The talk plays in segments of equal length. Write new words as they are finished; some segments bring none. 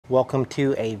Welcome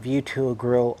to A View to a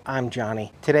Grill. I'm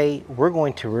Johnny. Today we're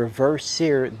going to reverse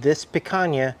sear this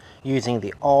picanha using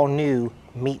the all-new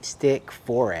Meat Stick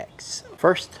 4X.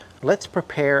 First, let's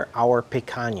prepare our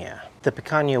picanha. The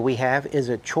picanha we have is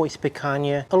a choice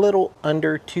picanha, a little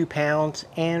under 2 pounds,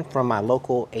 and from my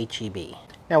local HEB.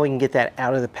 Now we can get that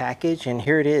out of the package, and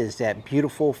here it is, that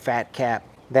beautiful fat cap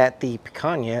that the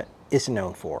picanha is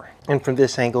known for. And from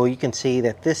this angle you can see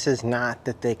that this is not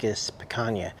the thickest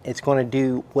picanha. It's going to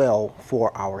do well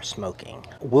for our smoking.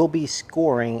 We'll be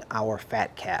scoring our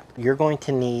fat cap. You're going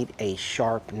to need a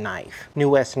sharp knife. New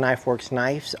West Knife Works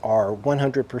knives are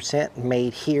 100%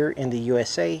 made here in the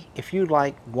USA. If you'd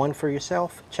like one for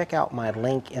yourself, check out my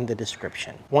link in the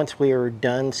description. Once we are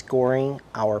done scoring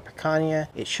our picanha,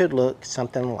 it should look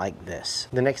something like this.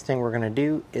 The next thing we're going to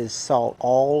do is salt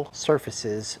all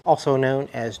surfaces, also known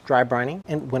as dry brining.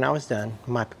 And when I was done,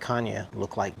 my picanha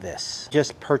looked like this.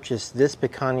 Just purchased this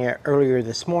picanha earlier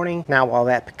this morning. Now while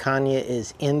that picanha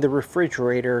is in the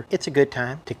refrigerator, it's a good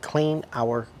time to clean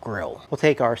our grill. We'll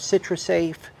take our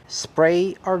CitraSafe,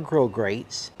 spray our grill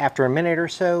grates. After a minute or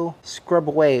so, scrub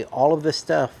away all of the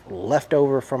stuff left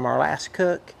over from our last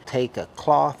cook. Take a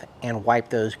cloth and wipe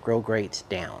those grill grates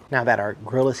down. Now that our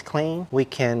grill is clean, we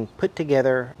can put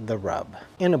together the rub.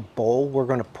 In a bowl, we're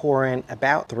going to pour in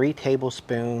about 3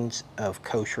 tablespoons of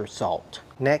kosher salt.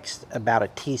 Next, about a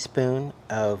teaspoon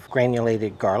of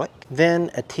granulated garlic.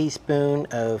 Then a teaspoon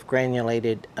of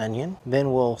granulated onion.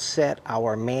 Then we'll set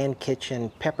our Man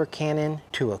Kitchen pepper cannon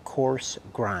to a coarse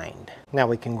grind. Now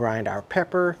we can grind our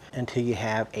pepper until you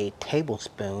have a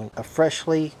tablespoon of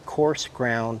freshly coarse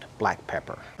ground black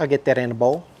pepper. I'll get that in a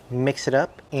bowl, mix it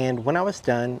up, and when I was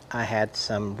done, I had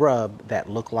some rub that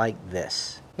looked like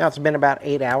this. Now it's been about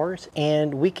 8 hours,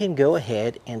 and we can go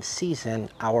ahead and season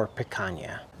our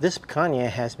picanha. This picanha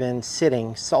has been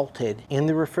sitting salted in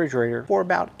the refrigerator for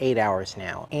about 8 hours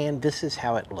now, and this is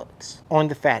how it looks. On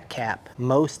the fat cap,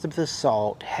 most of the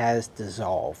salt has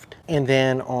dissolved, and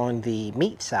then on the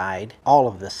meat side, all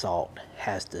of the salt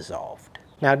has dissolved.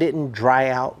 Now, it didn't dry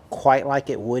out quite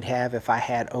like it would have if I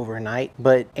had overnight,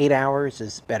 but 8 hours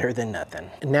is better than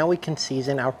nothing. Now we can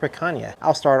season our picanha.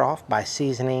 I'll start off by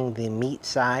seasoning the meat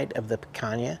side of the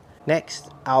picanha. Next,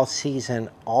 I'll season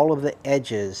all of the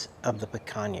edges of the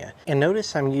picanha. And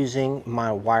notice I'm using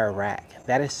my wire rack.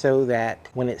 That is so that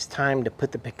when it's time to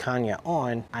put the picanha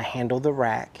on, I handle the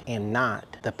rack and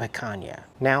not the picanha.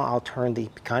 Now I'll turn the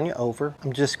picanha over.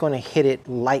 I'm just going to hit it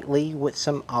lightly with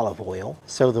some olive oil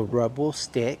so the rub will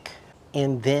stick.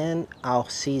 And then I'll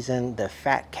season the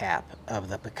fat cap of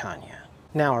the picanha.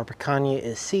 Now our picanha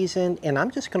is seasoned, and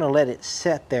I'm just going to let it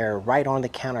set there right on the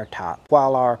countertop.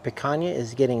 While our picanha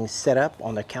is getting set up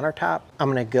on the countertop,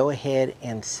 I'm going to go ahead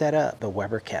and set up the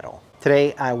Weber kettle.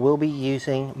 Today I will be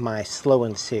using my slow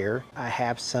and sear. I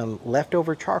have some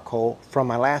leftover charcoal from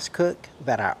my last cook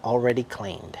that I already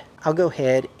cleaned. I'll go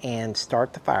ahead and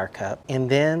start the fire cup, and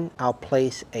then I'll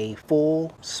place a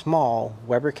full small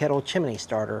Weber kettle chimney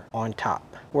starter on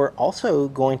top. We're also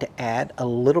going to add a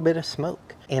little bit of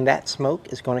smoke, and that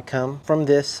smoke is going to come from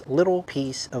this little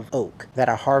piece of oak that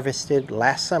I harvested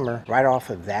last summer right off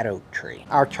of that oak tree.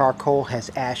 Our charcoal has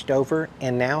ashed over,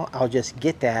 and now I'll just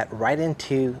get that right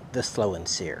into the slow and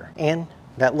sear. And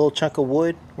that little chunk of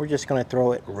wood, we're just going to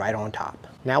throw it right on top.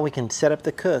 Now we can set up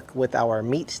the cook with our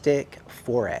Meat Stick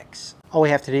 4X. All we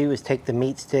have to do is take the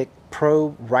Meat Stick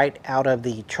probe right out of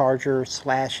the charger /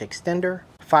 extender,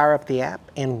 fire up the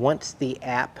app, and once the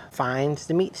app finds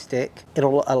the meat stick,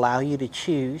 it'll allow you to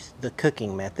choose the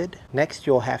cooking method. Next,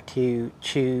 you'll have to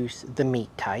choose the meat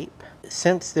type.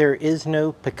 Since there is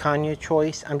no picanha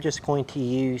choice, I'm just going to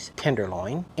use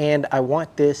tenderloin, and I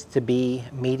want this to be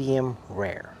medium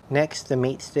rare. Next, the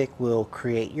meat stick will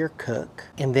create your cook,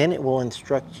 and then it will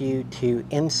instruct you to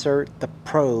insert the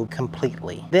probe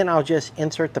completely. Then I'll just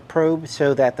insert the probe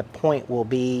so that the point will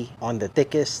be on the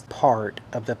thickest part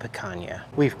of the picanha.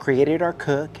 We've created our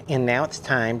cook, and now it's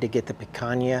time to get the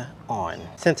picanha on.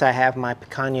 Since I have my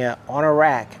picanha on a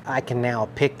rack, I can now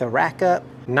pick the rack up,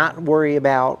 not worry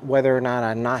about whether or not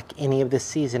I knock any of the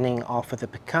seasoning off of the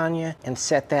picanha, and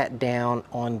set that down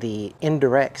on the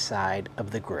indirect side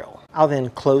of the grill. I'll then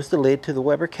close the lid to the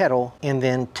Weber kettle and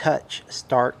then touch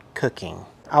start cooking.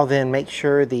 I'll then make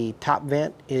sure the top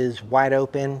vent is wide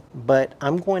open, but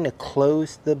I'm going to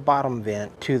close the bottom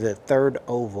vent to the third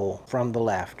oval from the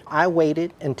left. I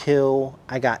waited until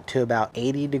I got to about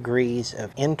 80 degrees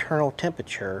of internal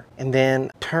temperature and then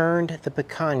turned the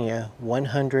picanha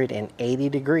 180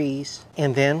 degrees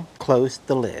and then closed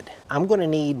the lid. I'm going to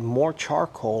need more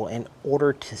charcoal in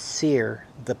order to sear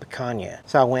the picanha.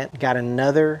 So I went, got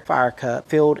another fire cup,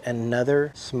 filled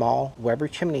another small Weber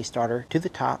chimney starter to the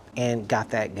top, and got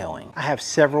that going. I have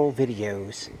several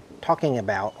videos talking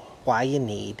about why you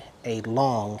need a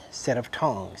long set of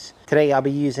tongs. Today I'll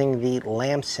be using the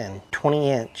Lamson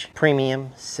 20-inch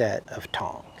premium set of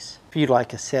tongs. If you'd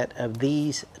like a set of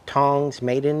these tongs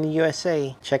made in the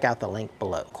USA, check out the link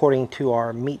below. According to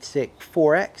our Meat Stick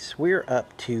 4X, we're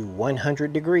up to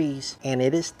 100 degrees and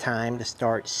it is time to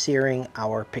start searing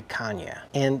our picanha.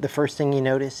 And the first thing you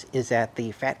notice is that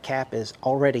the fat cap is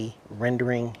already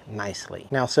rendering nicely.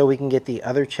 Now, so we can get the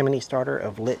other chimney starter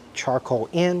of lit charcoal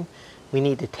in, we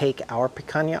need to take our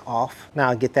picanha off.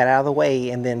 Now I'll get that out of the way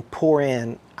and then pour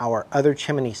in our other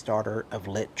chimney starter of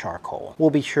lit charcoal. We'll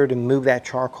be sure to move that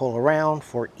charcoal around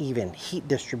for even heat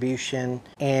distribution,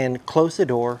 and close the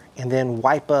door and then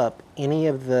wipe up any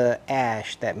of the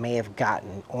ash that may have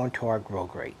gotten onto our grill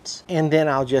grates. And then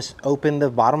I'll just open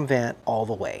the bottom vent all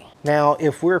the way. Now,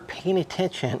 if we're paying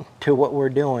attention to what we're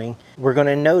doing, we're going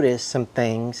to notice some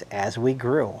things as we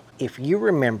grill. If you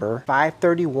remember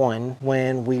 531,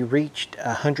 when we reached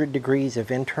 100 degrees of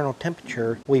internal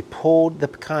temperature, we pulled the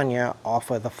picanha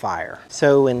off of the fire.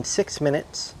 So in 6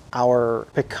 minutes, our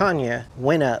picanha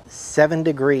went up 7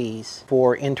 degrees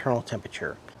for internal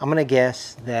temperature. I'm gonna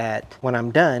guess that when I'm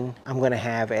done, I'm gonna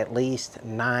have at least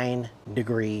 9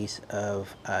 degrees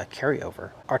of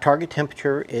carryover. Our target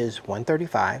temperature is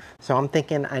 135, so I'm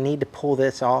thinking I need to pull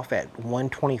this off at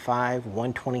 125,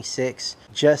 126,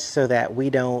 just so that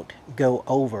we don't go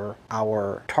over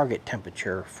our target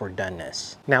temperature for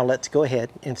doneness. Now let's go ahead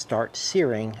and start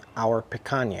searing our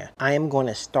picanha. I am going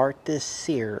to start this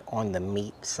sear on the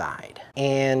meat side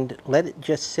and let it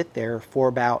just sit there for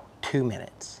about 2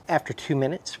 minutes. After 2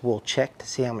 minutes, we'll check to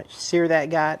see how much sear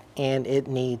that got, and it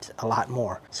needs a lot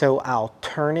more. So I'll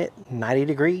turn it 90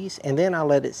 degrees and then I'll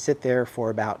let it sit there for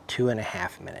about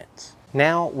 2.5 minutes.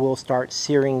 Now we'll start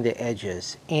searing the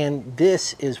edges, and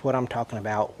this is what I'm talking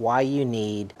about, why you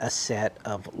need a set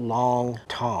of long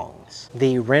tongs.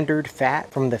 The rendered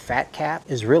fat from the fat cap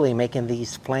is really making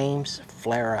these flames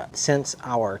flare up. Since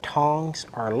our tongs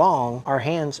are long, our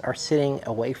hands are sitting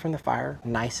away from the fire,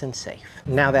 nice and safe.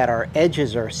 Now that our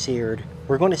edges are seared,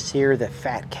 we're going to sear the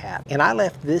fat cap. And I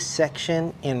left this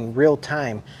section in real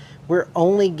time. We're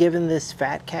only giving this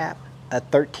fat cap a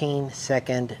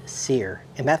 13-second sear,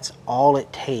 and that's all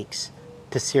it takes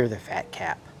to sear the fat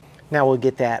cap. Now we'll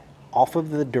get that off of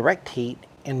the direct heat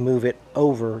and move it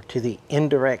over to the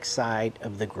indirect side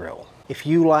of the grill. If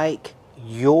you like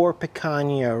your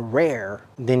picanha rare,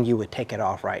 then you would take it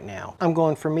off right now. I'm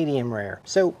going for medium rare.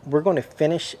 So we're going to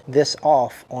finish this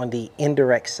off on the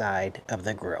indirect side of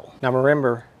the grill. Now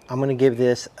remember, I'm going to give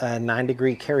this a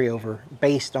 9-degree carryover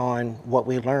based on what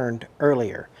we learned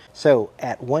earlier. So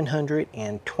at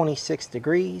 126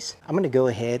 degrees, I'm going to go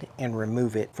ahead and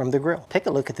remove it from the grill. Take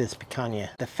a look at this picanha.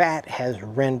 The fat has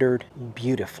rendered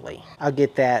beautifully. I'll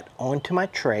get that onto my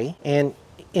tray, and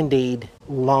indeed,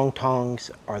 long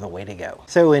tongs are the way to go.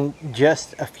 So in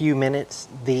just a few minutes,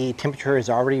 the temperature has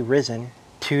already risen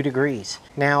 2 degrees.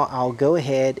 Now I'll go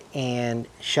ahead and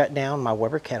shut down my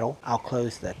Weber kettle. I'll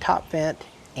close the top vent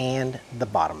and the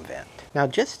bottom vent. Now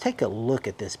just take a look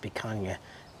at this picanha.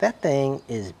 That thing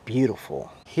is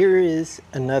beautiful. Here is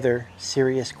another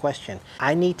serious question.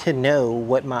 I need to know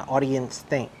what my audience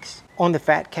thinks. On the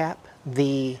fat cap,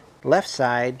 the left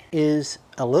side is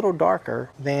a little darker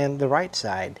than the right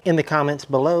side. In the comments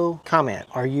below, comment,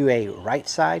 are you a right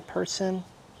side person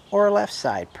or a left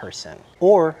side person?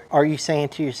 Or are you saying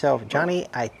to yourself, Johnny,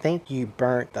 I think you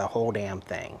burnt the whole damn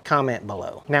thing? Comment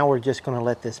below. Now we're just gonna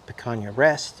let this picanha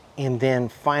rest, and then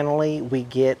finally we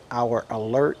get our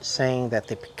alert saying that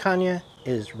the picanha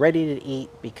is ready to eat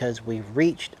because we've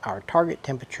reached our target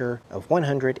temperature of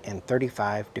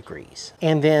 135 degrees.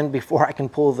 And then before I can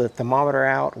pull the thermometer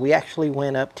out, we actually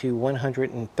went up to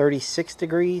 136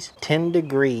 degrees, 10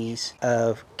 degrees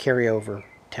of carryover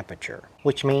temperature,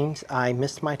 which means I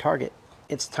missed my target.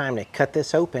 It's time to cut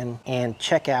this open and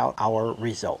check out our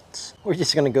results. We're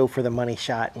just gonna go for the money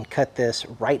shot and cut this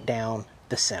right down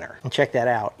the center. And check that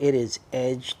out, it is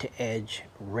edge to edge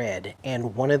red.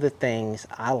 And one of the things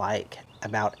I like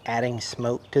about adding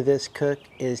smoke to this cook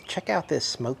is check out this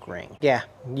smoke ring. Yeah,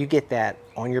 you get that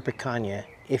on your picanha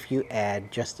if you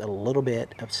add just a little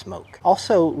bit of smoke.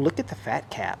 Also, look at the fat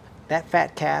cap. That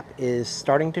fat cap is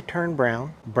starting to turn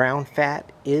brown. Brown fat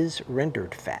is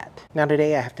rendered fat. Now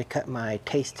today I have to cut my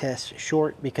taste test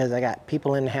short because I got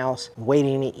people in the house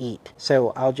waiting to eat.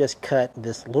 So I'll just cut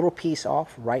this little piece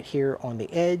off right here on the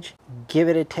edge, give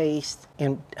it a taste,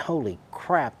 and holy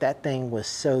crap, that thing was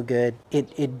so good.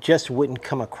 It just wouldn't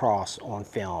come across on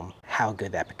film how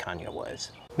good that picanha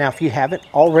was. Now, if you haven't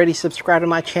already subscribed to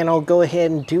my channel, go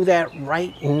ahead and do that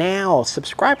right now.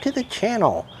 Subscribe to the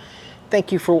channel.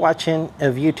 Thank you for watching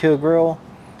A View to a Grill.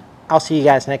 I'll see you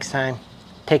guys next time.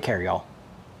 Take care, y'all.